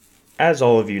as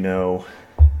all of you know,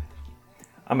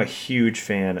 I'm a huge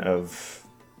fan of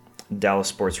Dallas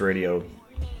Sports Radio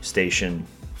station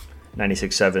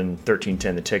 96.7,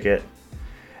 1310 The Ticket.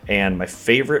 And my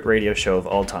favorite radio show of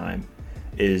all time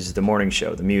is the morning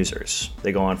show, The Musers.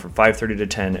 They go on from 5:30 to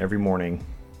 10 every morning.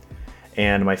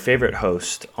 And my favorite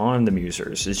host on The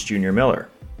Musers is Junior Miller.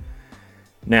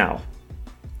 Now,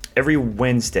 every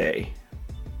Wednesday,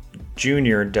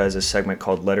 Junior does a segment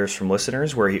called Letters from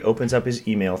Listeners where he opens up his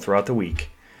email throughout the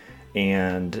week.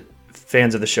 And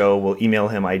fans of the show will email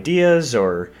him ideas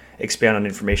or expand on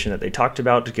information that they talked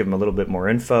about to give him a little bit more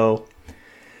info.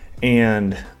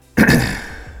 And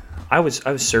I was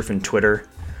surfing Twitter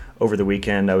over the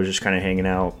weekend. I was just kind of hanging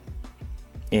out,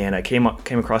 and I came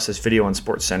across this video on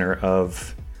SportsCenter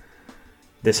of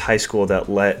this high school that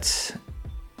let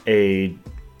a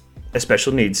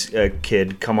special needs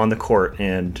kid come on the court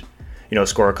and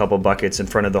score a couple buckets in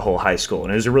front of the whole high school,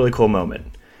 and it was a really cool moment,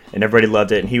 and everybody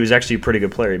loved it. And he was actually a pretty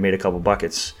good player. He made a couple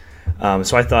buckets.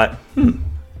 So I thought,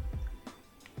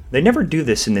 they never do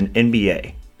this in the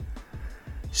NBA.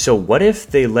 So what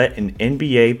if they let an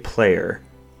NBA player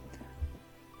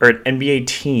or an NBA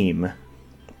team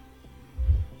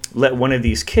let one of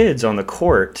these kids on the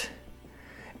court,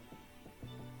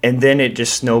 and then it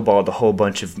just snowballed a whole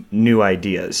bunch of new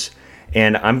ideas.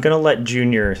 And I'm going to let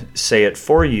Junior say it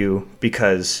for you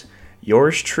because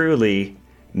yours truly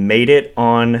made it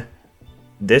on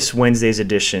this Wednesday's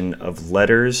edition of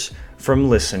Letters from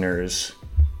Listeners.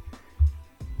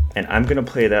 And I'm going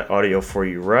to play that audio for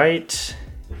you right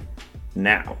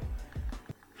now.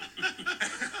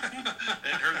 I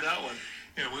heard that one.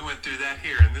 Yeah, we went through that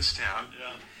here in this town.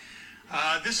 Yeah.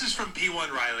 This is from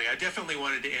P1 Riley. I definitely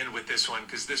wanted to end with this one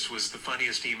because this was the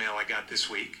funniest email I got this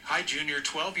week. Hi, Junior,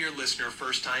 12-year listener,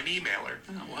 first-time emailer.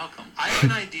 Oh, welcome. I have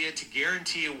an idea to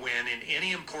guarantee a win in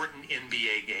any important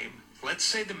NBA game. Let's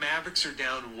say the Mavericks are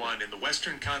down 1 in the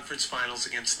Western Conference Finals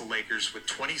against the Lakers with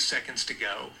 20 seconds to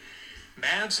go.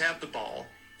 Mavs have the ball,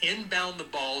 inbound the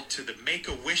ball to the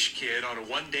Make-A-Wish kid on a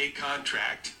one-day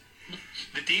contract.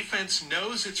 The defense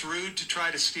knows it's rude to try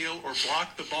to steal or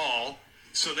block the ball,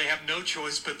 so they have no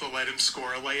choice but to let him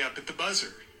score a layup at the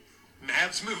buzzer.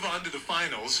 Mavs move on to the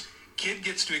finals. Kid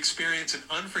gets to experience an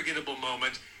unforgettable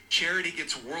moment. Charity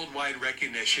gets worldwide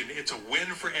recognition. It's a win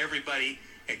for everybody,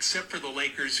 except for the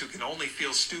Lakers, who can only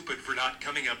feel stupid for not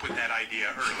coming up with that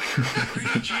idea earlier.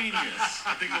 Pretty genius.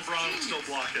 I think LeBron would still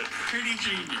block it. Pretty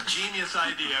genius. Genius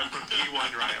idea from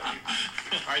P1 Riley.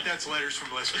 All right, that's Letters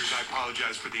from Listeners. I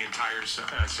apologize for the entire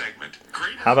segment.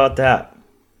 Great. How about that?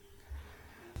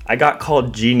 I got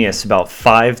called genius about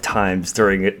 5 times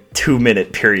during a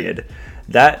 2-minute period.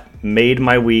 That made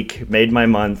my week, made my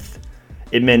month.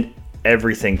 It meant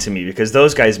everything to me because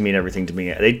those guys mean everything to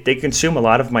me. They consume a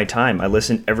lot of my time. I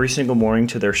listen every single morning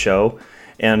to their show.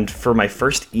 And for my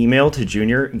first email to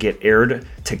Junior get aired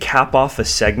to cap off a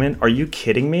segment, are you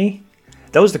kidding me?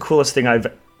 That was the coolest thing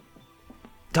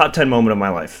top 10 moment of my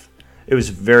life. It was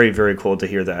very, very cool to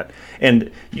hear that.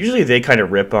 And usually they kind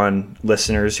of rip on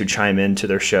listeners who chime into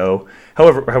their show,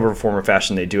 however form or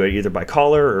fashion they do it, either by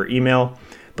caller or email.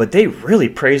 But they really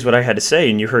praised what I had to say.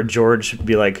 And you heard George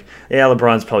be like, yeah,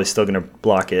 LeBron's probably still going to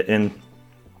block it. And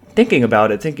thinking about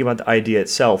the idea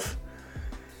itself,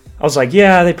 I was like,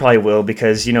 yeah, they probably will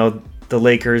because, the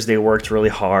Lakers, they worked really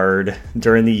hard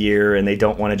during the year and they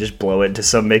don't want to just blow it to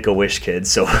some Make-A-Wish kid.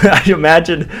 So I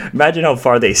imagine how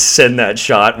far they send that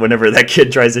shot whenever that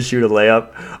kid tries to shoot a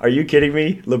layup. Are you kidding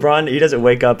me? LeBron, he doesn't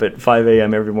wake up at 5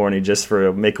 a.m. every morning just for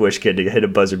a Make-A-Wish kid to hit a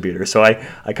buzzer beater. So I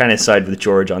kind of side with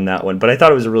George on that one. But I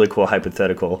thought it was a really cool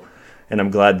hypothetical, and I'm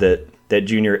glad that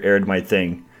Junior aired my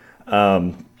thing.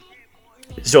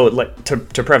 So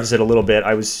to preface it a little bit,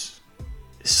 I was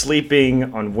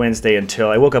sleeping on Wednesday until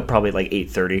I woke up probably like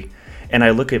 8:30, and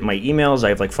I look at my emails. I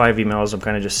have like 5 emails. I'm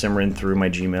kind of just simmering through my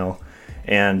Gmail,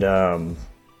 and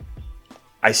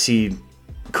I see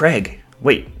Craig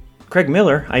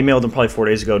Miller. I emailed him probably 4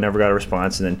 days ago, never got a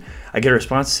response, and then I get a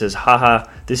response that says, haha,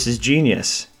 this is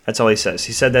genius. That's all he says.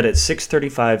 He said that at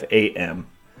 6:35 a.m.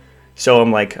 So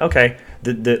I'm like, okay,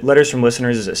 the Letters from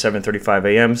Listeners is at 7:35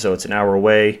 a.m., so it's an hour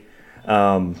away.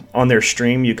 On their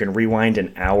stream, you can rewind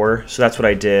an hour. So that's what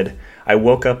I did. I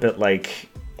woke up at like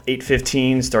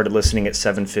 8:15, started listening at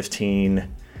 7:15.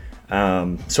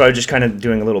 So I was just kind of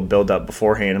doing a little build up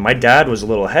beforehand. And my dad was a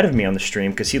little ahead of me on the stream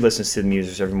because he listens to the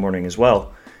Musers every morning as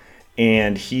well.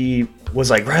 And he was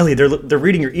like, Riley, they're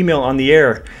reading your email on the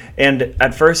air. And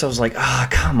at first I was like,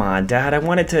 come on, Dad. I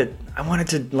wanted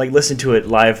to like listen to it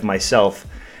live myself.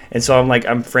 And so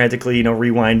I'm frantically,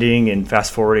 rewinding and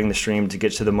fast forwarding the stream to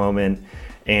get to the moment.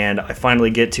 And I finally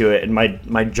get to it, and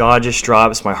my jaw just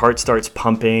drops, my heart starts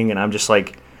pumping, and I'm just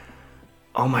like,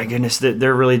 oh my goodness,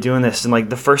 they're really doing this. And like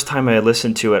the first time I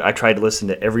listened to it, I tried to listen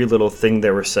to every little thing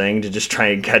they were saying to just try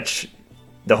and catch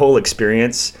the whole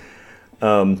experience.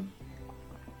 And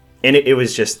it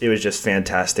was just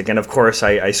fantastic. And of course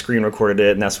I screen recorded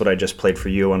it, and that's what I just played for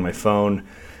you on my phone.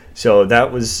 So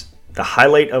that was the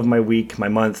highlight of my week, my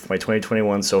month, my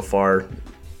 2021 so far.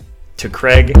 To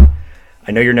Craig,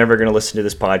 I know you're never going to listen to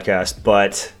this podcast,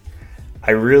 but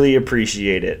I really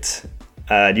appreciate it.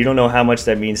 You don't know how much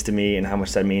that means to me and how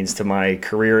much that means to my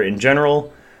career in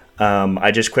general.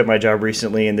 I just quit my job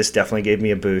recently, and this definitely gave me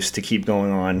a boost to keep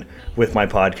going on with my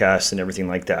podcast and everything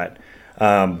like that.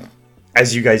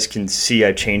 As you guys can see,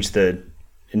 I've changed the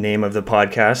name of the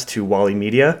podcast to Wally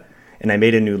Media, and I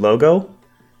made a new logo,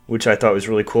 which I thought was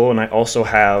really cool. And I also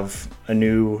have a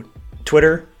new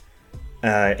Twitter,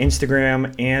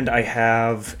 Instagram, and I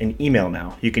have an email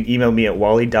now. You can email me at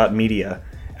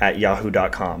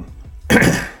wally.media@yahoo.com.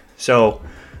 So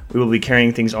we will be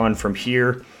carrying things on from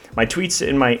here. My tweets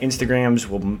and my Instagrams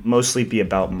will mostly be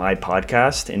about my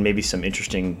podcast and maybe some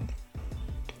interesting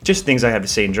just things I have to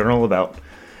say in general about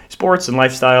sports and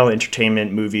lifestyle,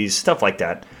 entertainment, movies, stuff like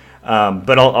that.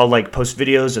 But I'll like post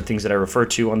videos of things that I refer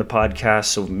to on the podcast,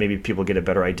 so maybe people get a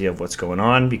better idea of what's going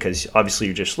on, because obviously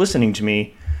you're just listening to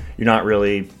me. You're not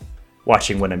really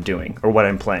watching what I'm doing or what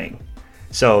I'm playing.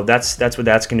 So that's what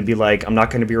that's going to be like. I'm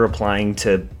not going to be replying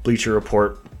to Bleacher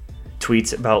Report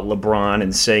tweets about LeBron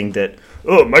and saying that,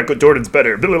 oh, Michael Jordan's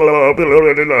better. Blah, blah, blah,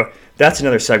 blah, blah. That's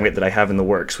another segment that I have in the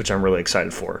works, which I'm really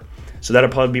excited for. So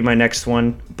that'll probably be my next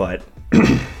one. But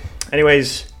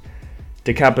anyways,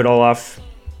 to cap it all off,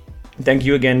 thank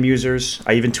you again, Musers.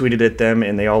 I even tweeted at them,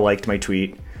 and they all liked my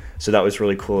tweet. So that was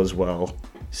really cool as well.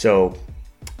 So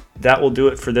that will do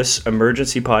it for this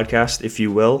emergency podcast, if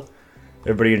you will.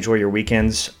 Everybody enjoy your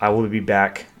weekends. I will be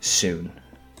back soon.